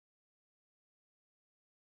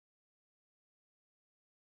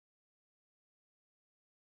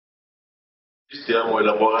Stiamo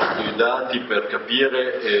elaborando i dati per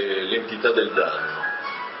capire l'entità del danno.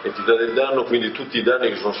 L'entità del danno, quindi tutti i danni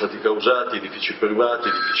che sono stati causati, edifici privati,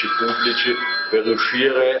 edifici pubblici, per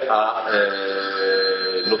riuscire a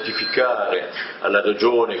notificare alla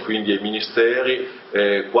Regione, quindi ai Ministeri,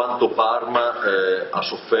 quanto Parma ha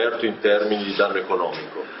sofferto in termini di danno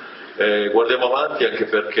economico. Guardiamo avanti anche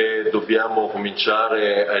perché dobbiamo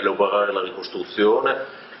cominciare a elaborare la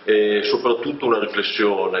ricostruzione. E soprattutto una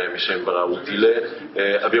riflessione mi sembra utile.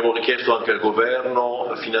 Abbiamo richiesto anche al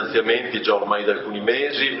Governo finanziamenti già ormai da alcuni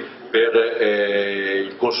mesi per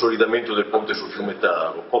il consolidamento del ponte sul fiume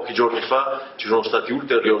Taro. Pochi giorni fa ci sono stati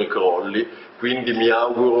ulteriori crolli, quindi mi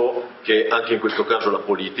auguro che anche in questo caso la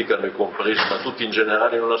politica, noi compresi, ma tutti in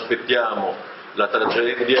generale, non aspettiamo la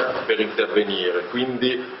tragedia per intervenire,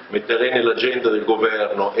 quindi metterei nell'agenda del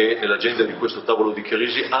Governo e nell'agenda di questo tavolo di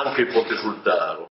crisi anche il ponte sul Taro.